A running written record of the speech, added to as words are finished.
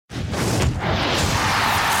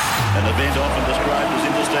An event often described as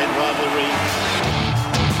interstate rivalry.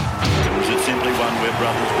 Or is it simply one where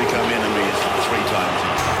brothers become enemies 3 times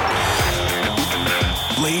each?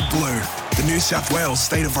 Bleed Blue, the New South Wales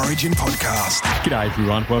State of Origin podcast. G'day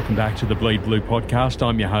everyone, welcome back to the Bleed Blue podcast.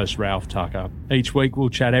 I'm your host Ralph Tucker. Each week we'll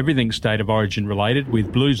chat everything State of Origin related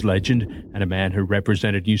with Blues legend and a man who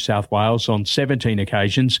represented New South Wales on 17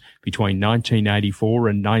 occasions between 1984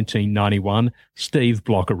 and 1991, Steve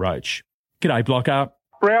Blocker Roach. G'day Blocker.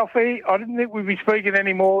 Ralphie, I didn't think we'd be speaking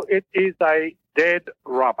anymore. It is a dead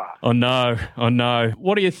rubber. Oh no.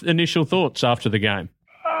 What are your initial thoughts after the game?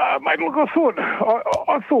 Mate, look, I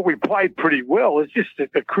thought we played pretty well. It's just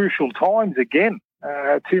at the crucial times again.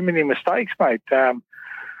 Too many mistakes, mate. I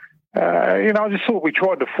just thought we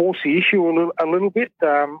tried to force the issue a little bit.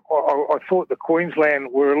 I thought the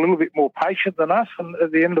Queensland were a little bit more patient than us, and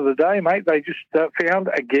at the end of the day, mate, they just found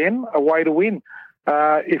again a way to win.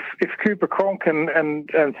 If Cooper Cronk and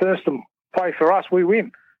Thurston play for us, we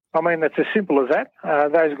win. I mean, it's as simple as that.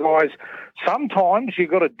 Those guys, sometimes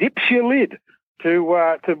you've got to dip your lid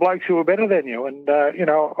to blokes who are better than you. And,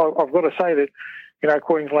 I've got to say that,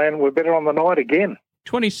 Queensland were better on the night again.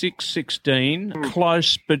 26-16,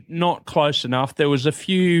 close but not close enough. There was a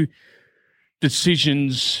few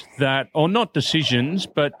decisions not decisions,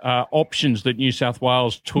 but options that New South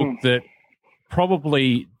Wales took that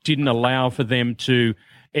probably didn't allow for them to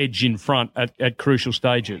edge in front at crucial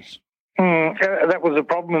stages. That was a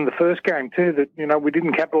problem in the first game too, that, we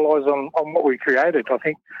didn't capitalise on what we created. I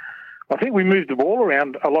think we moved the ball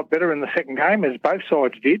around a lot better in the second game, as both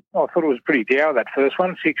sides did. I thought it was pretty dour, that first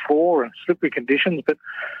one, 6-4 and slippery conditions, but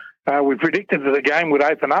we predicted that the game would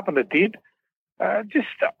open up, and it did. I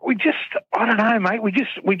don't know, mate. We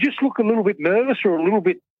just look a little bit nervous or a little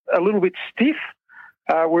bit stiff.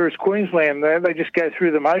 Whereas Queensland, they just go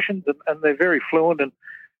through the motions and they're very fluent. And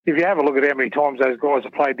if you have a look at how many times those guys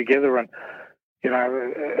have played together, and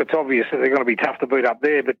it's obvious that they're going to be tough to beat up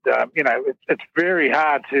there. But it's very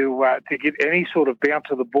hard to get any sort of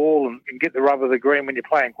bounce of the ball and get the rub of the green when you're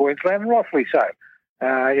playing Queensland, and rightfully so.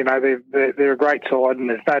 They're a great side, and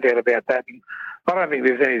there's no doubt about that. And I don't think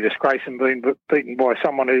there's any disgrace in being beaten by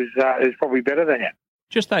someone who's probably better than you.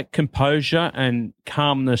 Just that composure and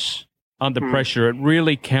calmness under pressure, it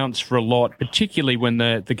really counts for a lot, particularly when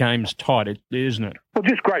the game's tight, isn't it? Well,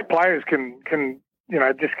 just great players can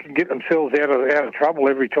get themselves out of trouble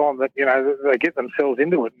every time that they get themselves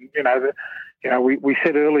into it. We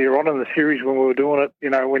said earlier on in the series when we were doing it,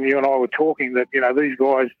 when you and I were talking, that these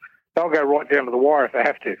guys, they'll go right down to the wire if they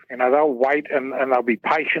have to. They'll wait and they'll be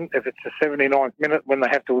patient. If it's the 79th minute when they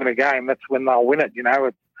have to win a game, that's when they'll win it.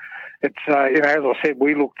 It's as I said,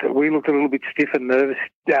 we looked a little bit stiff and nervous,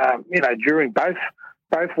 during both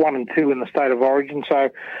 1 and 2 in the State of Origin. So,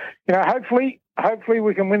 hopefully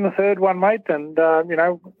we can win the third one, mate, and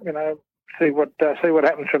see what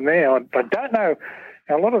happens from there. I don't know.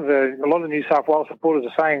 A lot of New South Wales supporters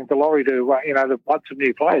are saying to Laurie to the blood some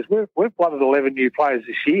new players. We've blooded 11 new players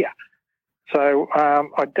this year, so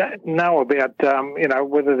I don't know about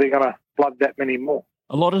whether they're going to blood that many more.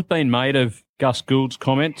 A lot has been made of Gus Gould's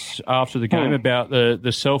comments after the game about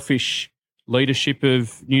the selfish leadership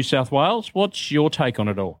of New South Wales. What's your take on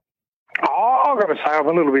it all? I've got to say I'm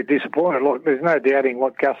a little bit disappointed. Look, there's no doubting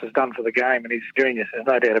what Gus has done for the game, and he's a genius. There's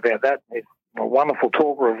no doubt about that. He's a wonderful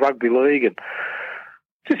talker of rugby league, and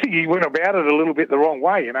just think he went about it a little bit the wrong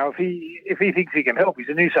way. If he thinks he can help, he's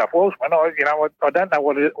a New South Walesman. I don't know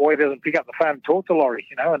why he doesn't pick up the phone and talk to Laurie,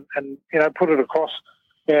 and put it across.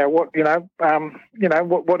 What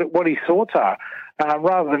his thoughts are,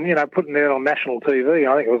 rather than putting it on national TV.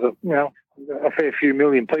 I think it was a fair few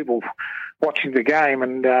million people watching the game,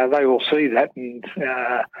 and they all see that. And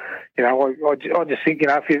I just think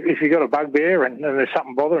if you got a bugbear and there's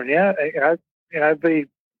something bothering you, be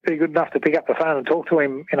good enough to pick up the phone and talk to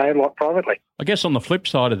him, like privately. I guess on the flip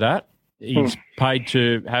side of that, he's paid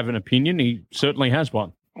to have an opinion. He certainly has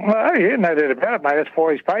one. Well, yeah, no doubt about it, mate. That's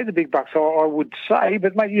why he's paid the big bucks, I would say.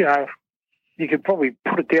 But, mate, you could probably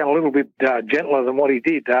put it down a little bit gentler than what he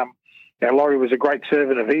did. Laurie was a great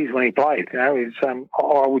servant of his when he played. I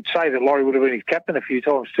would say that Laurie would have been his captain a few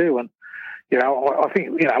times too. And, I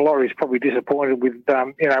think, Laurie's probably disappointed with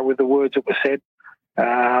the words that were said.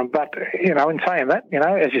 But, in saying that,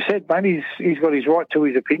 as you said, mate, he's got his right to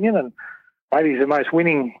his opinion, and, mate, he's the most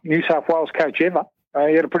winning New South Wales coach ever.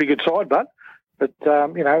 He had a pretty good side, But I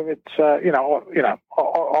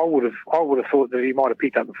would have thought that he might have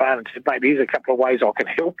picked up the phone and said, "Mate, here's a couple of ways I can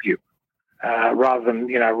help you," rather than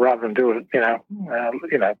do it,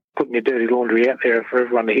 putting your dirty laundry out there for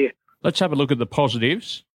everyone to hear. Let's have a look at the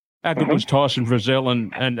positives. How good was Tyson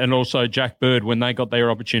Frizzell and also Jack Bird when they got their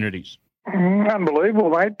opportunities? Unbelievable,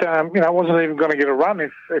 mate. Wasn't even going to get a run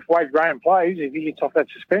if Wade Graham plays. If he gets off that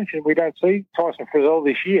suspension, we don't see Tyson Frizell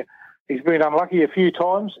this year. He's been unlucky a few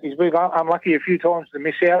times. He's been unlucky a few times to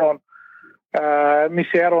miss out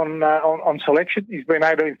on selection. He's been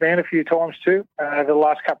 18th man a few times too over the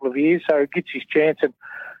last couple of years. So it gets his chance. And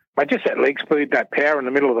mate, just that leg speed, that power in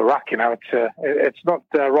the middle of the ruck. It's not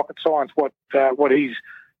rocket science what his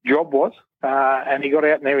job was. And he got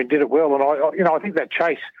out in there and did it well. And I think that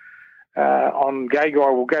chase on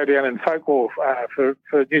Gagai will go down in folklore for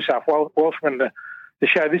New South Welshmen to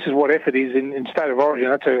show this is what effort is in State of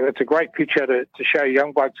Origin. It's a great picture to show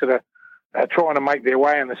young blokes that are trying to make their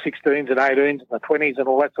way in the 16s and 18s and the 20s and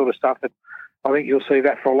all that sort of stuff. That I think you'll see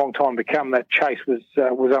that for a long time to come. That chase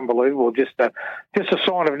was unbelievable. Just a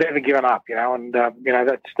sign of never giving up, and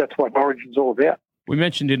that's what Origin's all about. We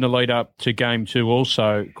mentioned in the lead up to Game 2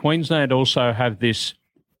 also, Queensland also have this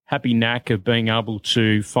happy knack of being able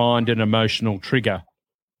to find an emotional trigger.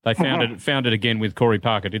 They found it again with Corey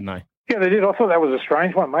Parker, didn't they? Yeah, they did. I thought that was a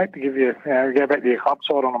strange one, mate, to give you, go back to your club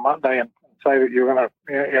side on a Monday and say that you're going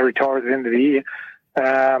to retire at the end of the year.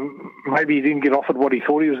 Maybe he didn't get offered what he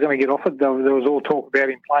thought he was going to get offered. There was all talk about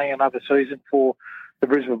him playing another season for the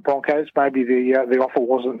Brisbane Broncos. Maybe the offer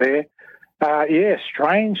wasn't there.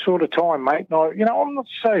 Strange sort of time, mate. No, I'm not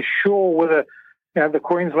so sure whether the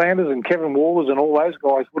Queenslanders and Kevin Wallers and all those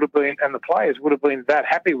guys would have been, and the players would have been that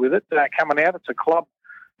happy with it coming out. It's a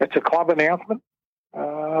club announcement.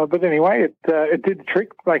 But anyway, it did the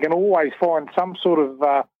trick. They can always find some sort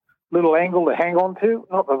of little angle to hang on to.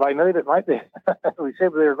 Not that they need it, mate. We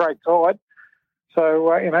said they're a great side. So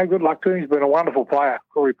good luck to him. He's been a wonderful player,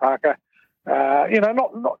 Corey Parker. Not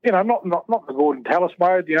the Gordon Tallis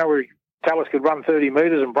mode. Where Tallis could run 30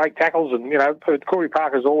 metres and break tackles, and but Corey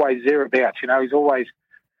Parker's always thereabouts. He's always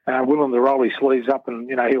willing to roll his sleeves up, and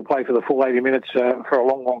he'll play for the full 80 minutes for a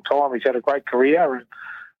long, long time. He's had a great career,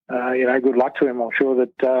 and good luck to him. I'm sure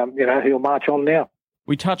that he'll march on now.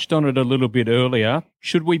 We touched on it a little bit earlier.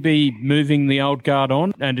 Should we be moving the old guard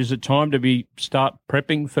on? And is it time to start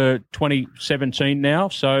prepping for 2017 now?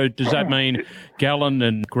 So does that mean Gallen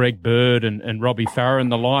and Greg Bird and Robbie Farah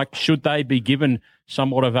and the like, should they be given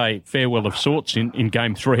somewhat of a farewell of sorts in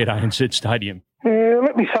Game 3 at ANZ Stadium?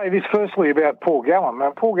 Let me say this firstly about Paul Gallen.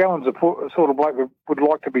 Paul Gallen's a sort of bloke that would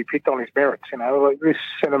like to be picked on his merits. Like this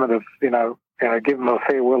sentiment of, give him a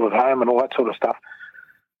farewell at home and all that sort of stuff.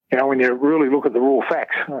 When you really look at the raw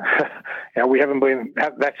facts, we haven't been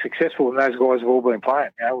that successful, and those guys have all been playing.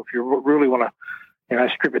 If you really want to,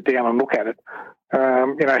 strip it down and look at it,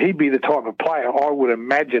 he'd be the type of player I would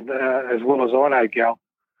imagine, as well as I know Gal,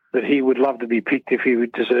 that he would love to be picked if he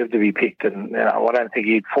would deserve to be picked. And I don't think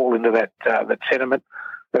he'd fall into that sentiment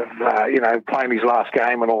of playing his last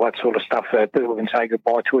game and all that sort of stuff. People can say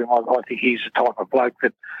goodbye to him. I think he's the type of bloke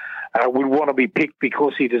that would want to be picked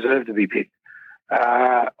because he deserved to be picked.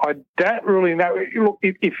 I don't really know. Look,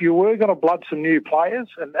 if you were going to blood some new players,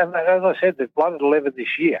 and as I said, they've blooded 11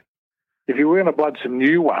 this year. If you were going to blood some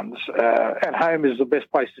new ones, at home is the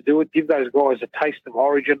best place to do it. Give those guys a taste of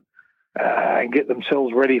Origin and get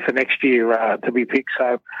themselves ready for next year to be picked.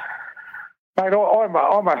 So, mate, I'm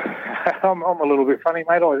a little bit funny,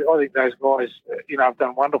 mate. I think those guys, have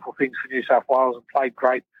done wonderful things for New South Wales and played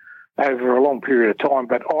great over a long period of time.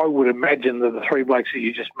 But I would imagine that the three blokes that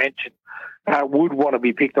you just mentioned would want to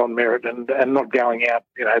be picked on merit and not going out,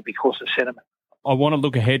 because of sentiment. I want to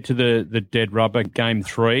look ahead to the dead rubber Game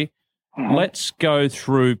 3. Mm-hmm. Let's go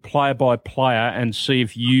through player by player and see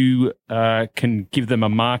if you can give them a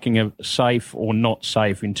marking of safe or not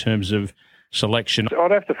safe in terms of selection.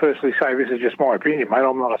 I'd have to firstly say this is just my opinion, mate.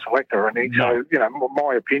 I'm not a selector or anything. No. So,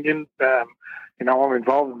 my opinion, I'm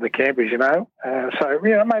involved in the camp, as you know.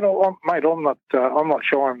 Mate, I'm not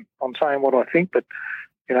shy on saying what I think, but,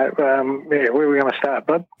 where are we going to start,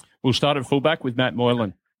 bud? We'll start at fullback with Matt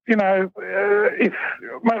Moylan. I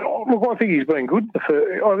think he's been good.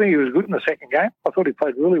 I think he was good in the second game. I thought he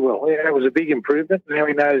played really well. It was a big improvement. Now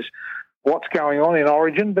he knows what's going on in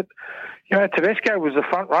Origin. But Tedesco was the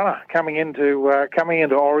front runner coming into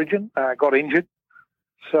Origin. Got injured.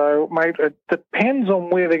 So, mate, it depends on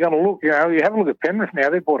where they're going to look. You have a look at Penrith now.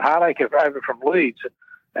 They brought Hardacre over from Leeds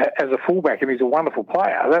as a fullback, and he's a wonderful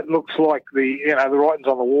player. That looks like the writing's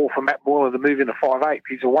on the wall for Matt Moylan to move into 5'8".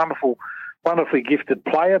 He's a wonderfully gifted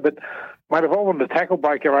player, but mate, if I wanted a tackle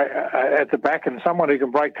breaker at the back and someone who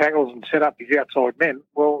can break tackles and set up his outside men,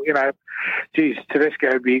 well,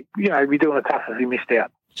 Tedesco would be doing it tough if he missed out.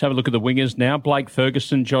 Let's have a look at the wingers now. Blake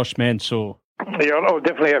Ferguson, Josh Mansour. Yeah, I would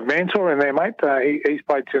definitely have Mansour in there, mate. He's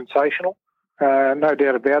played sensational, no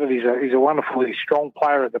doubt about it. He's a wonderfully strong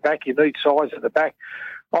player at the back. You need size at the back.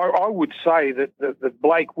 I would say that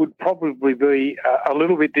Blake would probably be a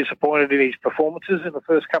little bit disappointed in his performances in the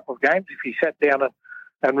first couple of games if he sat down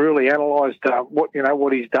and really analysed what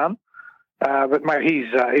he's done. But mate,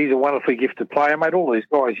 he's a wonderfully gifted player, mate. All these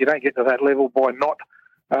guys, you don't get to that level by not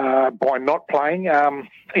playing.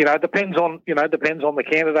 It depends on the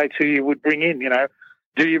candidates who you would bring in.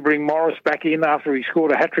 Do you bring Morris back in after he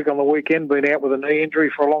scored a hat-trick on the weekend, been out with a knee injury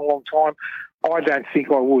for a long, long time? I don't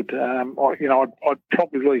think I would. I'd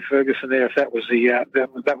probably leave Ferguson there if that was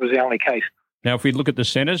the only case. Now, if we look at the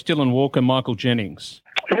centres, Dylan Walker, Michael Jennings.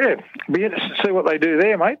 Yeah, be interested to see what they do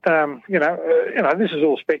there, mate. This is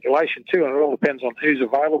all speculation too, and it all depends on who's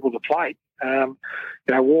available to play.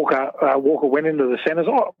 Walker went into the centres.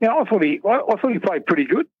 I thought he played pretty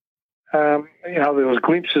good. There was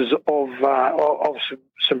glimpses of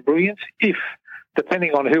some brilliance. If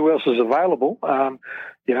depending on who else is available, I'd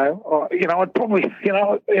probably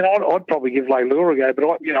give Leilua a go. But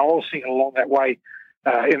I was thinking along that way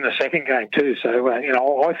in the second game too. So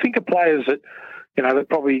I think of players that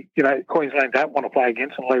probably Queensland don't want to play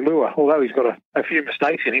against, and Leilua, although he's got a few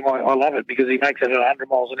mistakes in him, I love it because he makes it at 100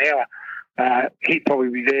 miles an hour. He'd probably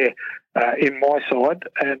be there in my side,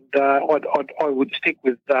 and I would stick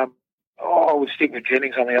with. I would stick with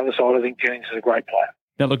Jennings on the other side. I think Jennings is a great player.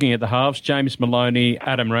 Now, looking at the halves, James Maloney,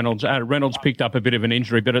 Adam Reynolds. Reynolds picked up a bit of an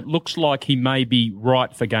injury, but it looks like he may be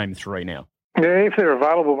right for Game 3 now. Yeah, if they're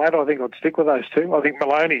available, mate, I think I'd stick with those two. I think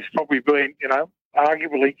Maloney's probably been,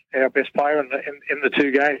 arguably our best player in the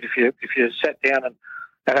two games. If you sat down and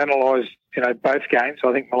analysed, both games,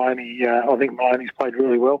 I think Maloney's played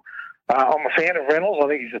really well. I'm a fan of Reynolds. I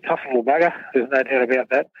think he's a tough little bugger. There's no doubt about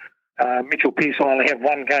that. Mitchell Pearce will only have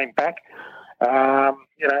one game back. I'd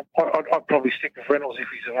probably stick with Reynolds if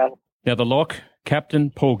he's available. Now, the lock, captain,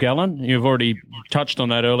 Paul Gallen, you've already touched on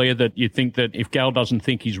that earlier, that you think that if Gal doesn't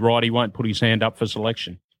think he's right, he won't put his hand up for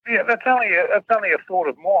selection. Yeah, that's only a thought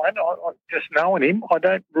of mine. I just knowing him, I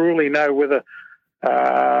don't really know whether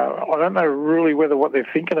what they're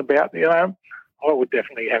thinking about. I would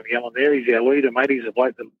definitely have Gallen there. He's our leader, mate. He's a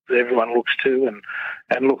bloke that everyone looks to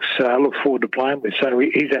and looks forward to playing with. So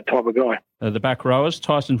he's that type of guy. The back rowers,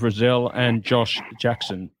 Tyson Frizzell and Josh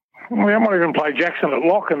Jackson. Well, I might even play Jackson at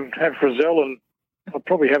lock and have Frizzell, and I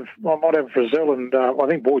might have Frizzell, and I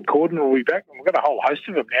think Boyd Cordner will be back. We've got a whole host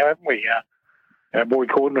of them now, haven't we? Boyd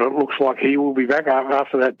Cordner, it looks like he will be back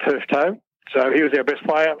after that turf toe. So he was our best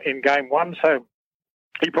player in Game 1, so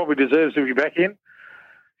he probably deserves to be back in.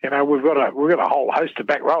 We've got a whole host of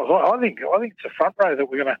back rows. I think it's a front row that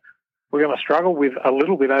we're going to struggle with a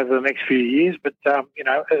little bit over the next few years. But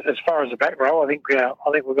as far as the back row, I think we've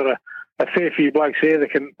got a fair few blokes there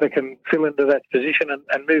that can fill into that position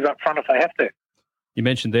and move up front if they have to. You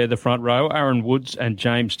mentioned there the front row, Aaron Woods and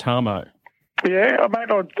James Tarmo. Yeah,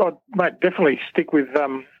 mate, I'd definitely stick with.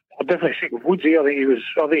 I'd definitely stick with Woodsy. I think he was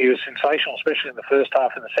sensational, especially in the first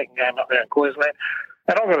half and the second game up there in Queensland.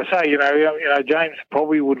 And I've got to say, James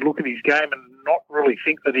probably would look at his game and not really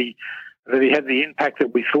think that he had the impact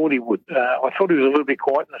that we thought he would. I thought he was a little bit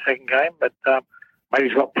quiet in the second game, but maybe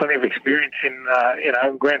he's got plenty of experience in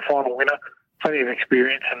grand final winner, plenty of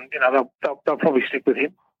experience, and they'll probably stick with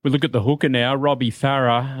him. We look at the hooker now, Robbie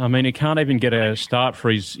Farah. I mean, he can't even get a start for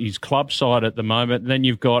his club side at the moment. Then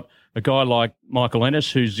you've got a guy like Michael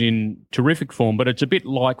Ennis, who's in terrific form, but it's a bit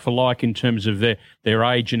like for like in terms of their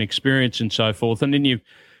age and experience and so forth. And then do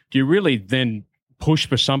you really then push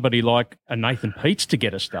for somebody like a Nathan Peats to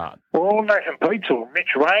get a start? Well, Nathan Peats or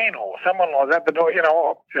Mitch Rain or someone like that. But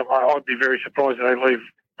I'd be very surprised if they leave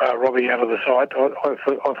Robbie out of the side.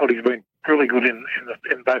 I thought he's been really good in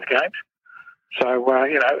both games. So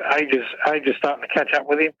age is starting to catch up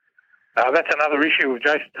with him. That's another issue with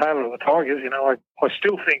Jason Taylor of the Tigers. I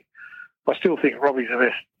still think Robbie's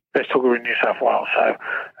the best hooker in New South Wales. So,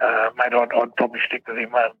 mate, I'd probably stick with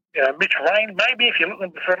him. Mitch Rain, maybe if you're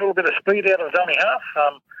looking for a little bit of speed out of his only half.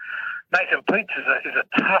 Nathan Peats is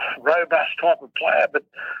a tough, robust type of player, but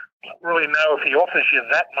I don't really know if he offers you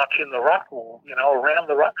that much in the ruck or around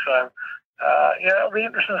the ruck. So, it'll be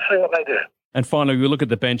interesting to see what they do. And finally, we look at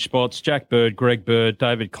the bench spots: Jack Bird, Greg Bird,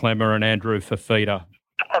 David Clemmer, and Andrew Fafita.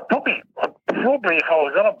 I'd probably, if I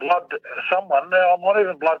was going to blood someone, I might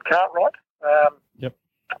even blood Cartwright. Yep.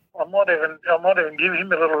 I might even give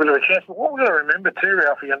him a little bit of a chance. But what we've got to remember too,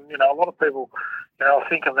 Ralphie, and a lot of people, are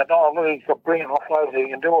thinking that look, he's got brilliant offloads, he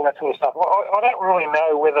can do all that sort of stuff. I don't really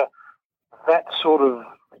know whether that sort of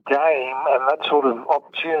game and that sort of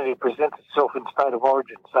opportunity presents itself in State of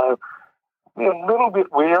Origin. So. A little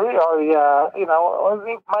bit weary. I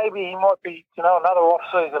think maybe he might be, another off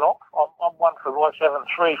season off. I'm one for like having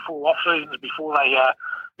 3 full off seasons before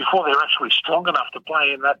they're actually strong enough to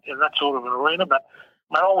play in that sort of an arena. But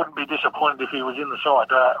I wouldn't be disappointed if he was in the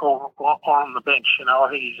side or on the bench. I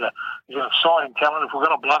think he's an exciting talent. If we're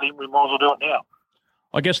going to blood him, we might as well do it now.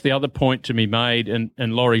 I guess the other point to be made, and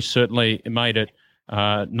Laurie certainly made it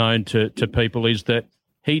known to people, is that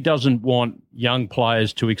he doesn't want young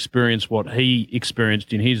players to experience what he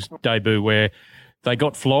experienced in his debut, where they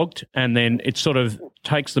got flogged and then it sort of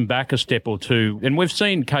takes them back a step or two. And we've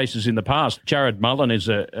seen cases in the past. Jared Mullen is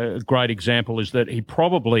a great example, is that he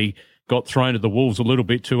probably got thrown to the wolves a little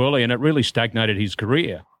bit too early and it really stagnated his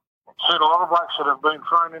career. I've seen a lot of blokes that have been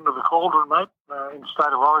thrown into the cauldron, mate, in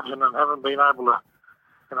State of Origin and haven't been able to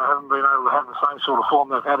have the same sort of form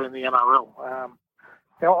they've had in the NRL.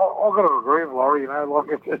 I've got to agree with Laurie.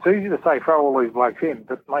 It's easy to say throw all these blokes in,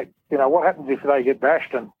 but mate, what happens if they get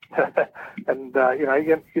bashed and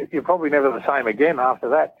you're probably never the same again after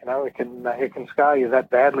that. It can scar you that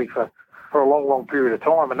badly for a long, long period of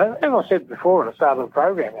time. And as I said before at the start of the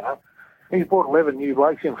program, he's brought 11 new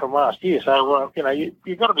blokes in from last year. So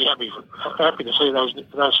you've got to be happy to see those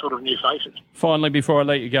sort of new faces. Finally, before I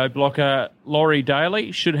let you go, Blocker, Laurie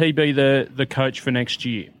Daly, should he be the coach for next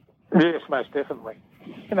year? Yes, most definitely.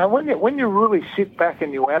 When you really sit back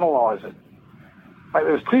and you analyse it, mate,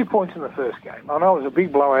 there was 2 points in the first game. I know it was a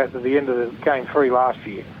big blowout at the end of the game 3 last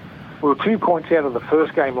year. We were 2 points out of the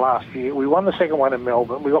first game last year. We won the second one in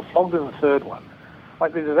Melbourne. We got flogged in the third one.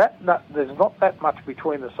 Like there's not that much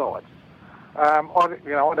between the sides. I don't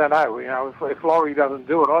know. If Laurie doesn't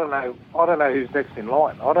do it, I don't know who's next in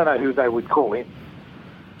line. I don't know who they would call in.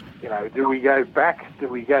 Do we go back? Do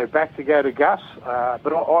we go back to go to Gus?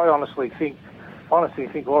 But I honestly think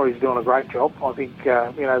Laurie's doing a great job. I think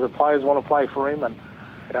the players want to play for him, and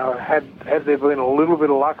had there been a little bit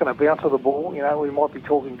of luck and a bounce of the ball, we might be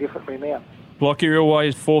talking differently now. Block, you're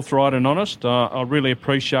always forthright and honest. I really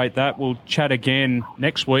appreciate that. We'll chat again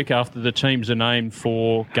next week after the teams are named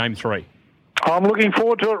for Game 3. I'm looking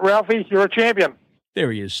forward to it, Ralphie. You're a champion.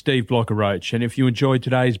 There he is, Steve Blocker Roach. And if you enjoyed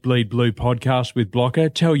today's Bleed Blue podcast with Blocker,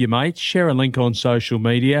 tell your mates, share a link on social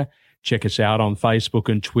media. Check us out on Facebook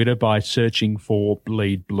and Twitter by searching for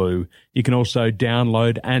Bleed Blue. You can also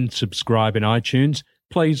download and subscribe in iTunes.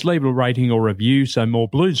 Please leave a rating or review so more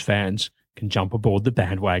Blues fans can jump aboard the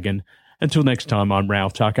bandwagon. Until next time, I'm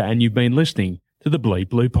Ralph Tucker, and you've been listening to the Bleed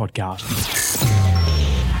Blue podcast.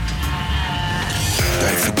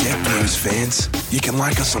 Don't forget, Blues fans, you can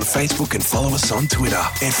like us on Facebook and follow us on Twitter.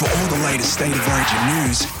 And for all the latest State of Origin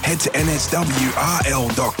news, head to nswrl.com.au.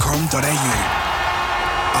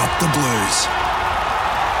 Up the Blues.